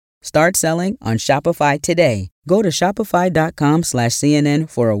Start selling on Shopify today. Go to shopify.com/CNN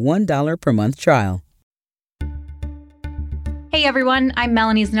for a $1 per month trial. Hey everyone, I'm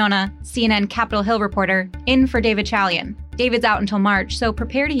Melanie Zanona, CNN Capitol Hill reporter, in for David Chalian. David's out until March, so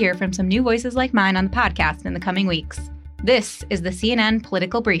prepare to hear from some new voices like mine on the podcast in the coming weeks. This is the CNN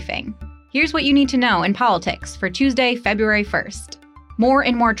Political Briefing. Here's what you need to know in politics for Tuesday, February 1st. More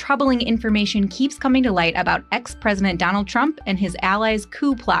and more troubling information keeps coming to light about ex-President Donald Trump and his allies'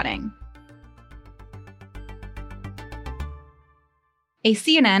 coup plotting. A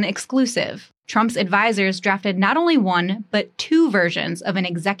CNN exclusive. Trump's advisors drafted not only one, but two versions of an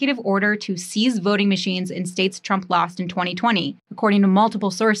executive order to seize voting machines in states Trump lost in 2020, according to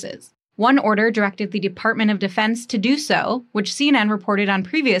multiple sources. One order directed the Department of Defense to do so, which CNN reported on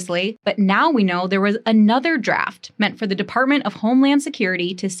previously, but now we know there was another draft meant for the Department of Homeland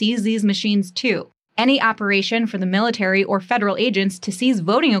Security to seize these machines too. Any operation for the military or federal agents to seize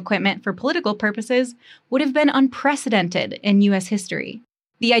voting equipment for political purposes would have been unprecedented in U.S. history.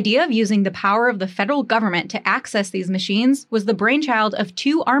 The idea of using the power of the federal government to access these machines was the brainchild of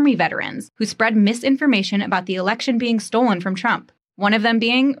two Army veterans who spread misinformation about the election being stolen from Trump. One of them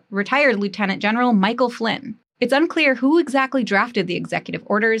being retired Lieutenant General Michael Flynn. It's unclear who exactly drafted the executive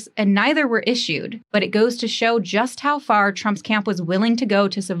orders, and neither were issued, but it goes to show just how far Trump's camp was willing to go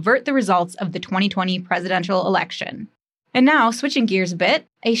to subvert the results of the 2020 presidential election. And now, switching gears a bit,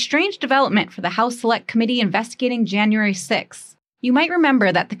 a strange development for the House Select Committee investigating January 6th. You might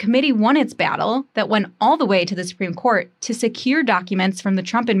remember that the committee won its battle that went all the way to the Supreme Court to secure documents from the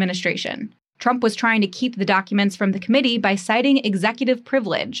Trump administration. Trump was trying to keep the documents from the committee by citing executive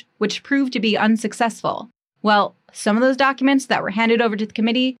privilege, which proved to be unsuccessful. Well, some of those documents that were handed over to the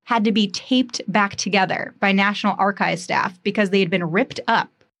committee had to be taped back together by National Archives staff because they had been ripped up.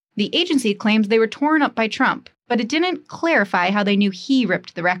 The agency claims they were torn up by Trump, but it didn't clarify how they knew he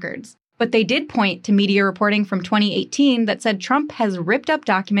ripped the records. But they did point to media reporting from 2018 that said Trump has ripped up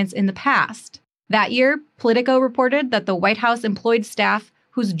documents in the past. That year, Politico reported that the White House employed staff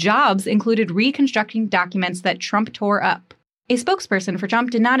whose jobs included reconstructing documents that Trump tore up. A spokesperson for Trump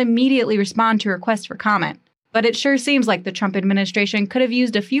did not immediately respond to requests for comment, but it sure seems like the Trump administration could have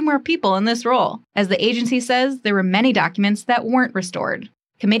used a few more people in this role. As the agency says, there were many documents that weren't restored.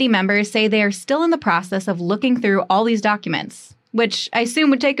 Committee members say they are still in the process of looking through all these documents, which I assume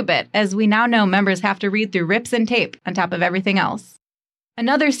would take a bit, as we now know members have to read through rips and tape on top of everything else.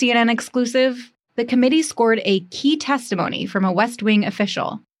 Another CNN exclusive. The committee scored a key testimony from a West Wing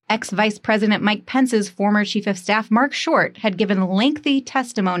official. Ex-Vice President Mike Pence's former Chief of Staff Mark Short had given lengthy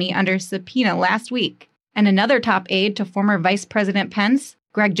testimony under subpoena last week. And another top aide to former Vice President Pence,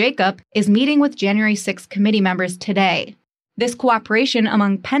 Greg Jacob, is meeting with January 6 committee members today. This cooperation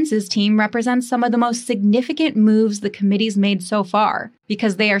among Pence's team represents some of the most significant moves the committee's made so far,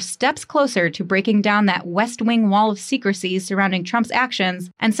 because they are steps closer to breaking down that West Wing wall of secrecy surrounding Trump's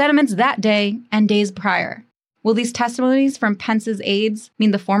actions and sentiments that day and days prior. Will these testimonies from Pence's aides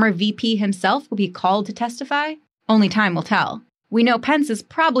mean the former VP himself will be called to testify? Only time will tell. We know Pence is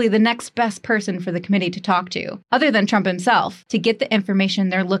probably the next best person for the committee to talk to, other than Trump himself, to get the information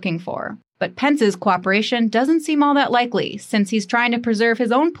they're looking for. But Pence's cooperation doesn't seem all that likely, since he's trying to preserve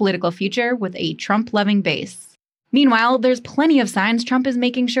his own political future with a Trump-loving base. Meanwhile, there's plenty of signs Trump is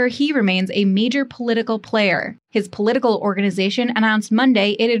making sure he remains a major political player. His political organization announced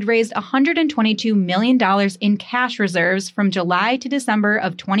Monday it had raised $122 million in cash reserves from July to December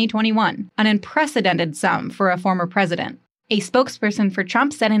of 2021, an unprecedented sum for a former president. A spokesperson for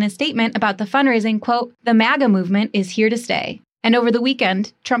Trump said in a statement about the fundraising, quote, "The MAGA movement is here to stay." And over the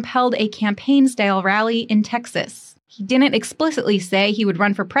weekend, Trump held a campaign-style rally in Texas. He didn't explicitly say he would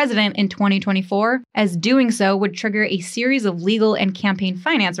run for president in 2024, as doing so would trigger a series of legal and campaign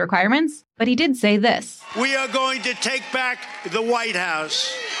finance requirements, but he did say this. We are going to take back the White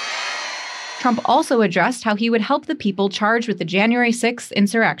House. Trump also addressed how he would help the people charged with the January 6th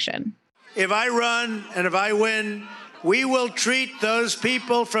insurrection. If I run and if I win, we will treat those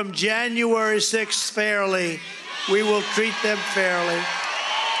people from January 6th fairly. We will treat them fairly.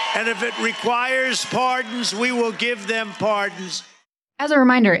 And if it requires pardons, we will give them pardons. As a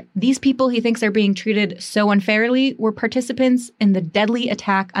reminder, these people he thinks are being treated so unfairly were participants in the deadly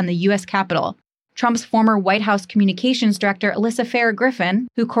attack on the U.S. Capitol. Trump's former White House communications director, Alyssa Farah Griffin,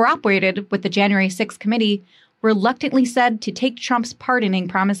 who cooperated with the January 6th committee, reluctantly said to take Trump's pardoning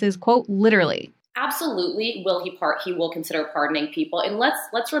promises, quote, literally. Absolutely, he will consider pardoning people. And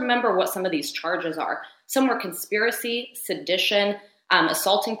let's remember what some of these charges are. Some were conspiracy, sedition,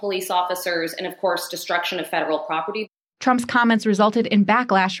 assaulting police officers, and of course, destruction of federal property. Trump's comments resulted in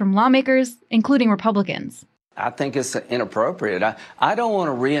backlash from lawmakers, including Republicans. I think it's inappropriate. I don't want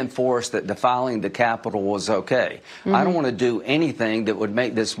to reinforce that defiling the Capitol was okay. I don't want to do anything that would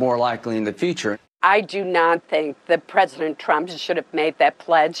make this more likely in the future. I do not think that President Trump should have made that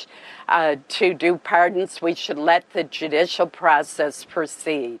pledge to do pardons. We should let the judicial process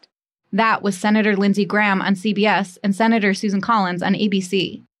proceed. That was Senator Lindsey Graham on CBS and Senator Susan Collins on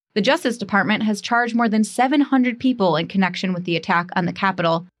ABC. The Justice Department has charged more than 700 people in connection with the attack on the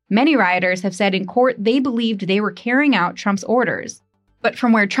Capitol. Many rioters have said in court they believed they were carrying out Trump's orders. But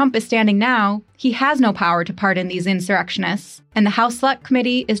from where Trump is standing now, he has no power to pardon these insurrectionists, and the House Select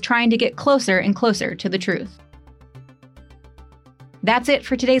Committee is trying to get closer and closer to the truth. That's it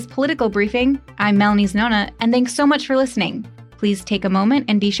for today's political briefing. I'm Melanie Zanona, and thanks so much for listening. Please take a moment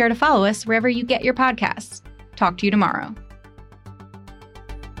and be sure to follow us wherever you get your podcasts. Talk to you tomorrow.